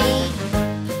 bumpy,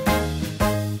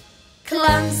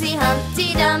 clumsy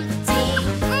Humpty Dumpty.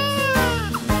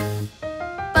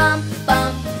 Bump,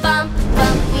 bump, bump,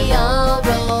 bump, we all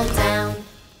roll down.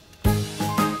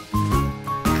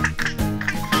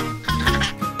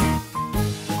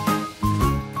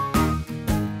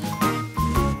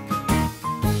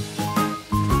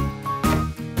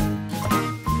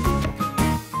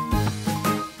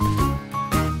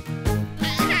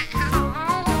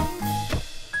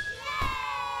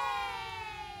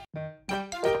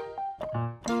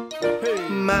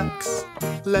 Max,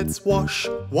 let's wash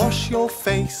your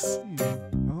face.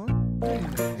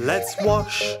 Let's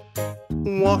wash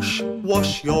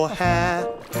your hair.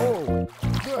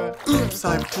 Oops,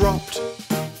 I've dropped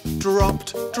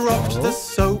the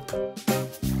soap.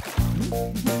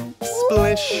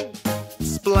 Splish,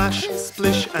 splash,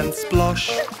 splish and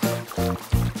splosh.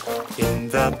 In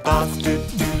the bath, do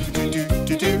do do do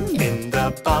do do. In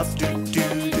the bath, do do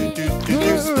do do do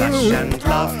do. Splash and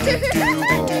laugh, do do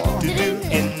do do do do.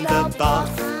 In the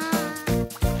bath,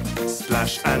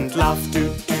 splash and laugh, do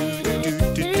do do do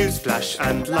do do. Splash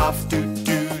and laugh, do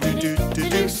do do do do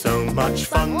do. So much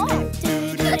fun, do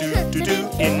do do do do do.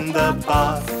 In the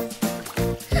bath.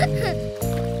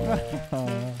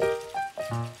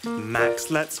 Max,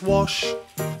 let's wash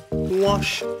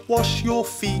your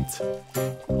feet.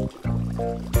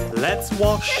 Let's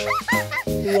wash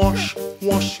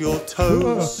your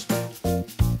toes.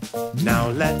 Now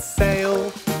let's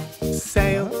sail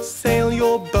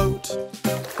your boat.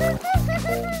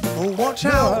 Oh, watch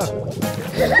out!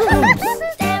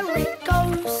 There it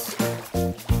goes.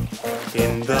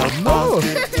 In the bath,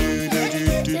 do do do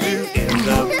do do. In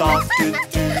the bath, do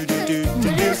do do do do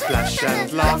do. Splash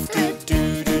and laugh, do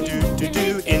do do do do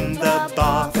do. In the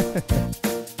bath,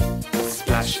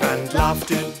 splash and laugh,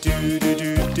 do do do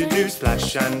do do do.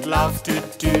 Splash and laugh, do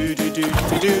do do do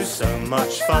do do. So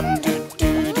much fun, do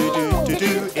do do do do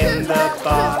do. In the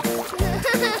bath.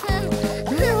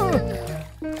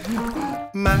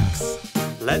 Max,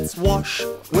 let's wash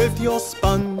with your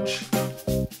sponge.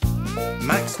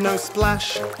 Max, no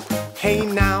splash. Hey,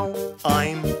 now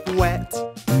I'm wet.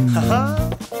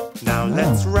 Haha. Now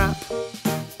let's wrap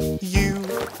you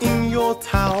in your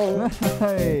towel.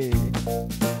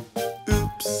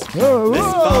 Oops,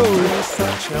 this bathroom is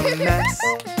such a mess.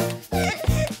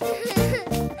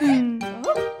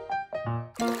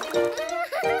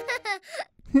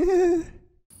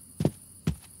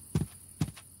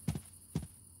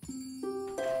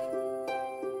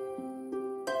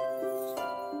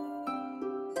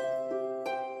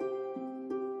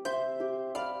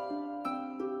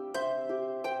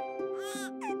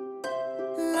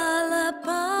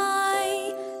 Lullaby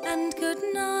and good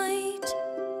night.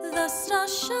 The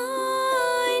stars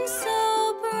shine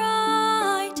so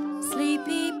bright.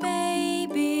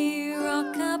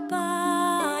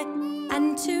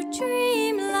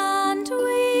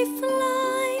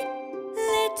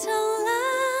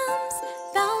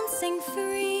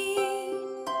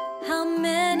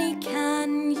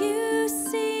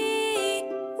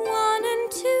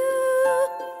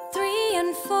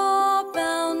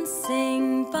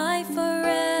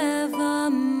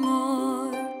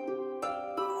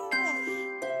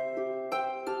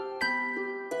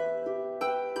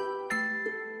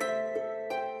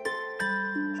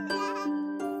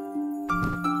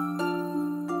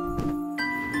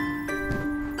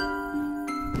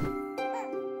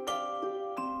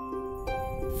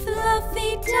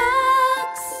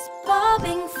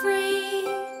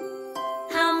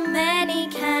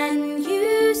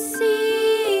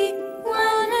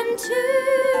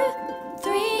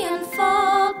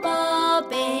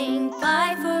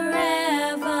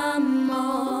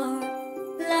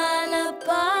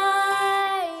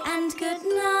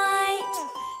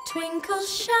 will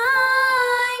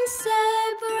shine so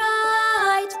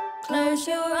bright. Close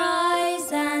your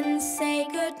eyes and say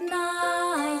good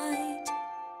night.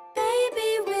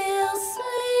 Baby will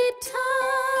sleep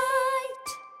tight.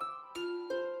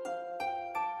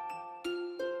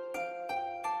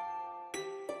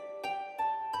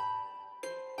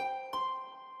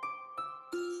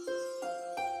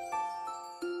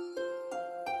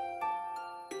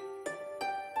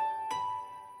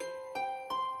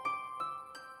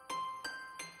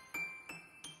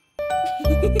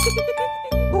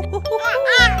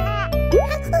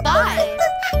 Five.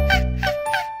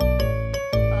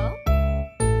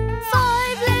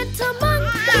 Five little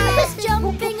monkeys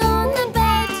jumping on the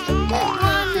bed.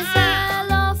 One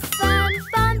fell off and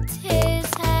bumped his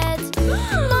head.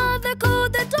 Mother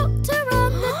called the doctor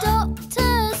and the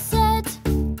doctor said,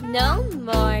 No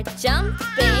more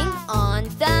jumping on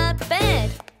the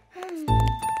bed.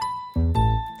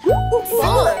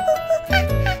 Four.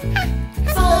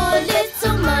 Four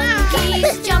little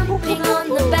monkeys jumping on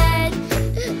the bed.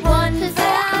 One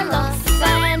fell off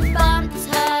and bumped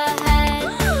her head.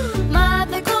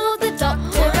 Mother called the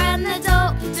doctor and the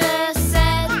doctor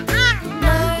said,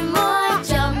 no more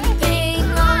jumping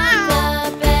on the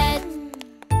bed.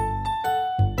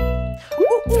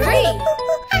 Three.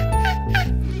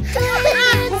 Three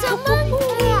little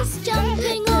monkeys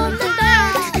jumping on the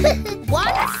bed.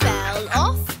 One fell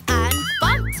off and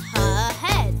bumped her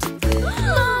head.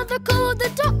 Mother called the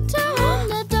doctor and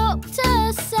the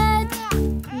doctor said,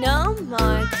 No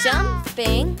more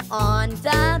jumping on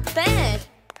the bed.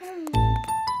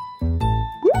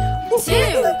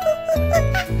 two.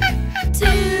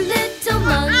 Two little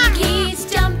monkeys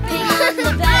jumping on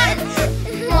the bed.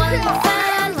 One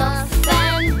fell off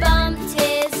and bumped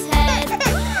his head.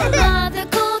 Mother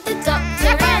called the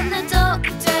doctor and the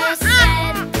doctor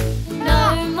said, no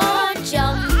more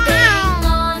jumping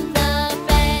on the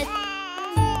bed.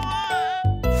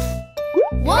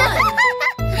 One.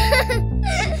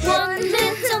 One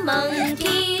little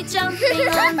monkey jumping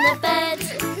on the bed.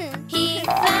 He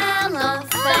fell off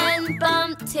and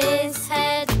bumped his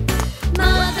head.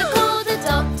 Mother called the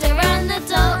doctor and the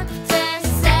doctor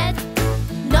said,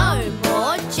 no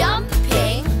more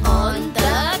jumping on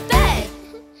the bed.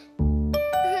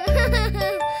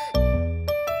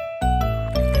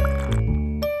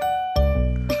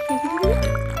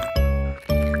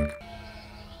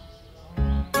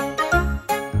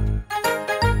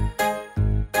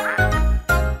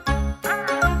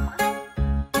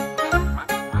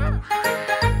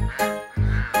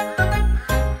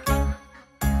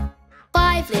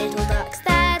 Five little ducks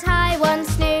that I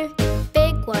once knew.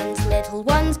 Big ones, little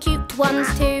ones, cute ones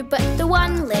too. But the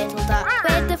one little duck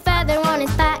with the feather on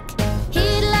his back, he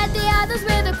led the others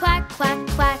with a quack, quack,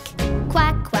 quack.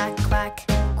 Quack, quack, quack.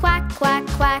 Quack, quack,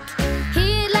 quack.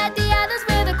 He led the others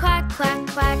with a quack, quack,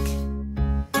 quack.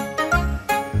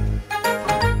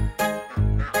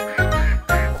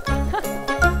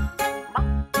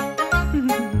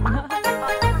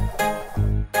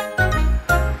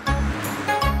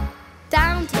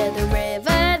 Down to the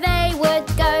river they would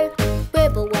go.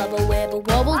 Wibble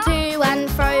wobble to and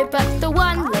fro. But the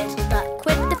one little duck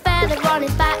with the feather on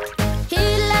his back, he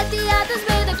led the others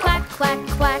with a quack, quack,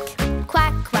 quack.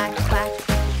 Quack, quack, quack.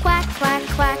 Quack, quack,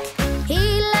 quack.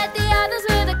 He led the others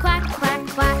with a quack, quack,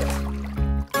 quack.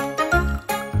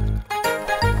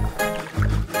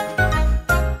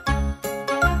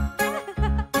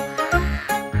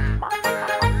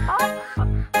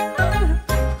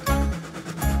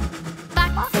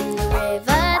 Back from the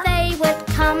river they would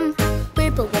come.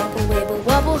 Wibble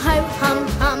wobble, ho hum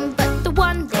hum. But the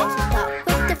one little duck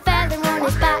with the feather on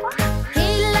his back, he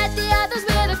led the others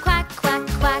with a quack, quack,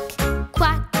 quack.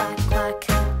 Quack, quack, quack.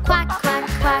 Quack, quack,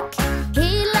 quack.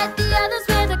 He led the others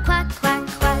with a quack, quack,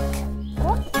 quack.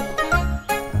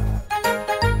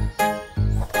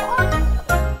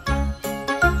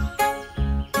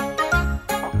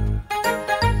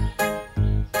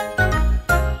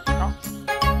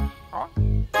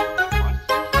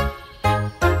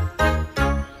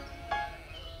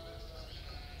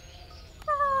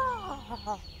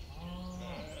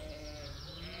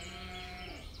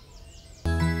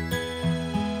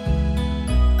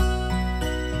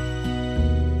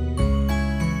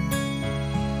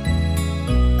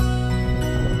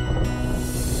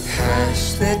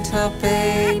 Hush, little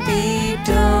baby,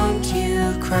 don't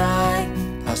you cry.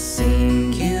 I'll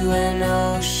sing you an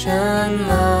ocean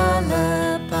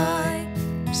lullaby.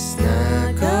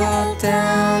 Snuggle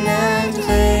down and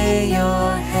lay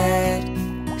your head.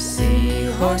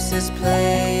 Seahorses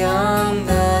play on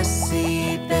the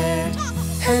seabed.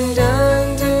 And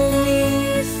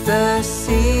underneath the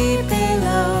sea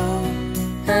below,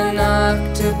 an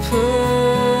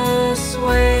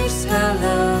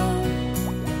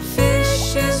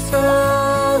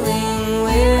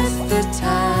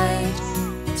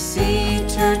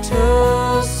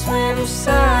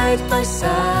side by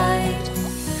side.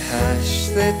 Hush,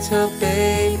 little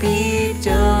baby,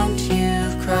 don't you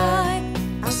cry.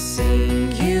 I'll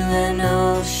sing you an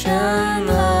ocean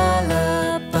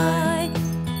lullaby.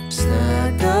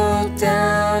 Snuggle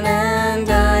down and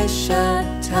eyes shut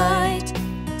tight.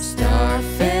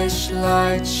 Starfish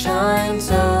light shines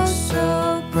oh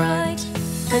so bright.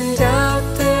 And out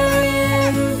there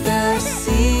in the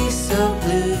sea so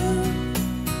blue,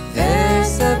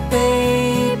 there's a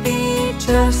baby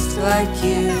just like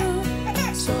you.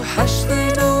 So hush,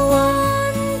 little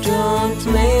one, don't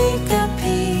make a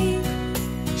peep.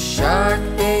 Shark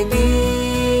baby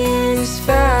is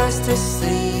fast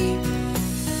asleep.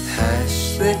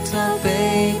 Hush, little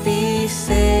baby,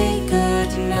 say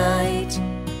good night.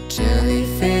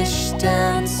 Jellyfish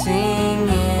dancing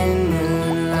in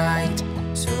moonlight.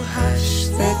 So hush,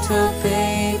 little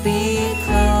baby,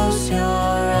 close your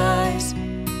eyes.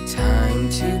 Time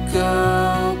to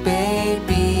go,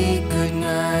 baby, good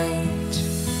night.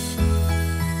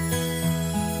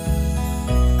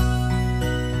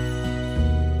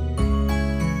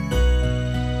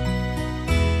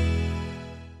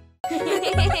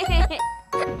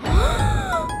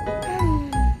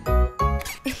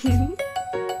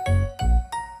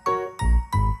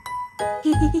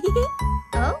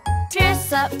 Oh?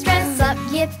 Dress up,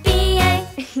 yippee-yay.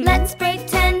 Let's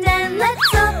pretend and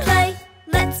let's all play.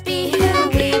 Let's be who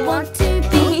we want to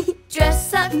be.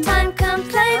 Dress up time, come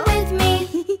play with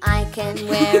me. I can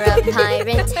wear a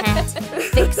pirate hat,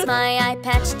 fix my eye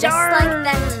patch just like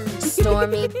that.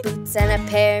 Stormy boots and a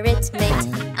parrot mate.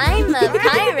 I'm a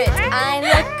pirate, I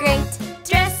look great.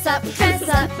 Dress up,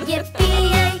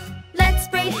 yippee-yay. Let's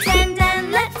pretend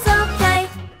and let's all play.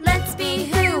 Let's be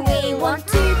who we want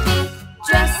to be.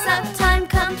 Dress up time,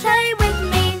 come play with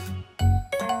me.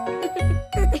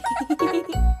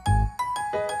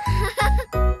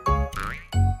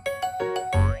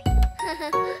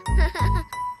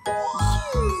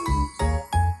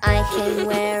 I can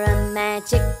wear a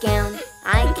magic gown.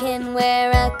 I can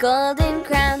wear a golden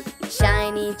crown.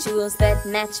 Shiny jewels that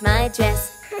match my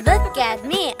dress. Look at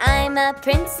me, I'm a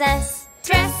princess.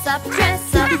 Dress up,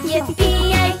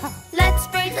 yippee-yay. Let's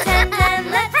pretend and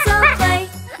let's all play.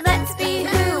 Let's be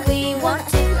who we want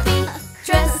to be.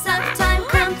 Dress up time,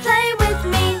 come play with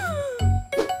me.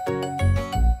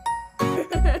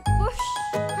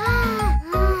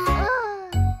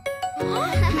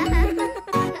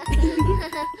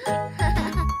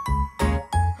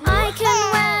 I can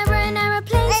wear an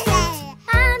aeroplane suit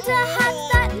and a hat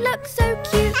that looks so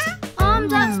cute.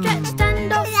 Arms outstretched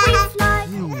and off we fly.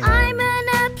 I'm an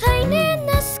airplane in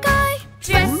the sky.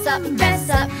 Dress up,